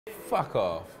Fuck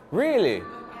off. Really?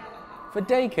 For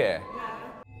daycare?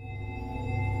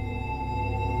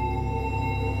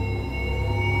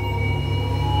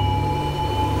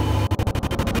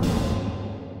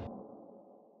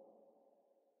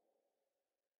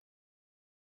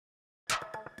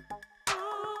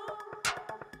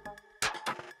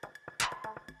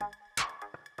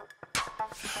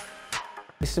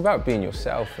 It's about being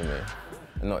yourself for me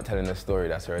and not telling a story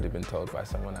that's already been told by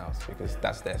someone else, because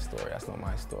that's their story, that's not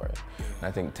my story. And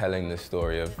I think telling the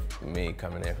story of me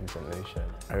coming here from St. Lucia,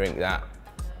 I think that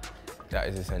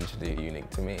is essentially unique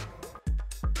to me.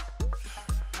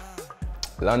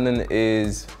 London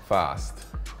is fast.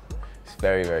 It's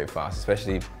very, very fast,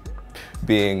 especially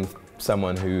being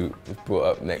someone who was brought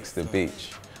up next to the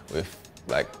beach with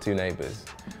like 2 neighbours.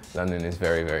 London is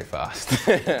very, very fast.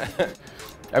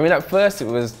 I mean, at first it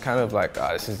was kind of like,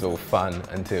 oh, this is all fun,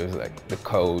 until it was like the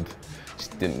cold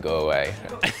just didn't go away.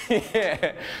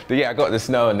 Yeah. But yeah, I got the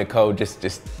snow and the cold just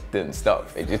didn't stop.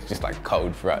 It just like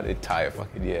cold throughout the entire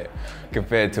fucking year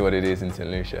compared to what it is in St.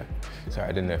 Lucia. Sorry,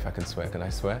 I didn't know if I can swear. Can I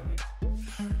swear?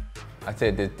 I'd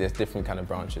say there's different kind of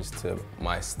branches to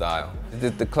my style.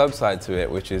 The club side to it,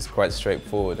 which is quite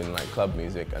straightforward and like club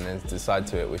music, and then the side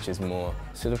to it, which is more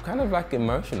sort of kind of like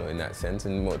emotional in that sense,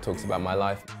 and more talks about my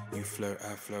life. You flirt,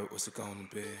 I flirt, what's it gonna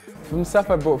be? From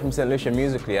stuff I brought from St. Lucia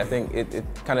musically, I think it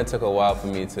kind of took a while for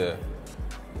me to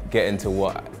get into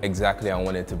what exactly I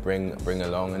wanted to bring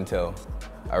along, until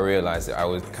I realized that I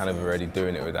was kind of already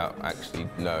doing it without actually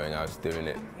knowing I was doing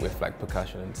it with like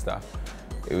percussion and stuff.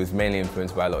 It was mainly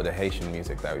influenced by a lot of the Haitian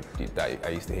music that I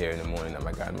used to hear in the morning that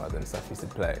my grandmother and stuff used to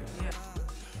play.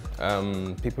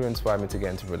 People who inspired me to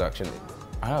get into production,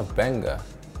 I have Benga.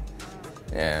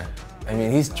 Yeah, I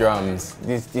mean these drums,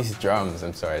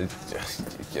 I'm sorry,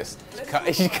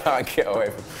 you can't get away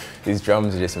from. These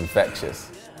drums are just infectious,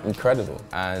 incredible.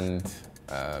 And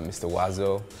Mr.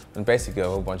 Wazo, and basically a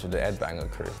whole bunch of the Ed Banger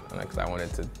crew, because I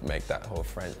wanted to make that whole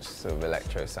French sort of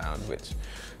electro sound, which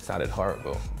sounded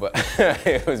horrible, but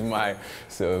it was my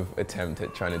sort of attempt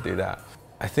at trying to do that.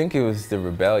 I think it was the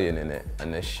rebellion in it,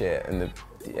 and the shit, and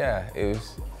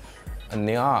and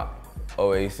the art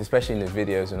always, especially in the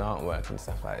videos and artwork and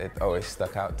stuff like that, it always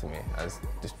stuck out to me as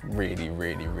just really,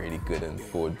 really, really good and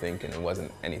forward thinking. It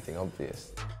wasn't anything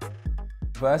obvious.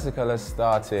 Versicolor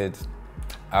started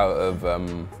out of,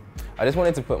 I just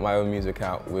wanted to put my own music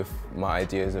out with my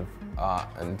ideas of art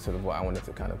and sort of what I wanted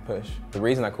to kind of push. The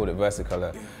reason I called it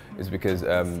Versicolor is because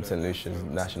St. Lucia's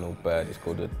national bird is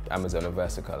called the Amazon of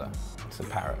Versicolor. It's a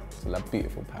parrot, it's a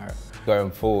beautiful parrot.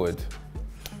 Going forward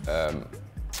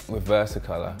with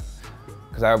Versicolor,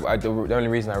 because the only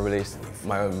reason I released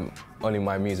only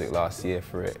my music last year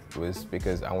for it was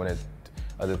because I wanted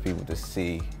other people to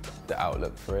see the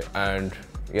outlook for it, and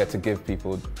yeah, to give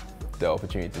people the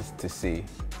opportunity to see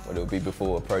what it would be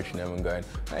before approaching them and going,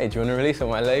 hey, do you want to release on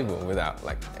my label, without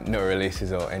like no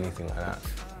releases or anything like that.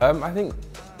 I think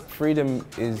freedom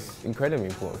is incredibly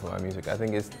important for my music. I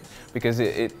think it's because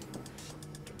it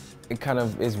kind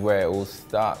of is where it all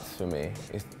starts for me.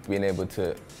 It's being able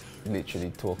to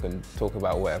literally talk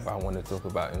about whatever I want to talk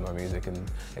about in my music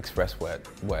and express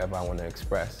whatever I want to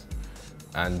express.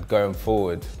 And going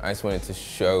forward, I just wanted to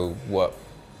show what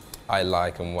I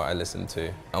like and what I listen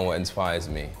to and what inspires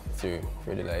me through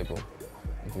the label,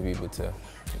 and for people to,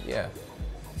 yeah,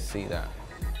 see that.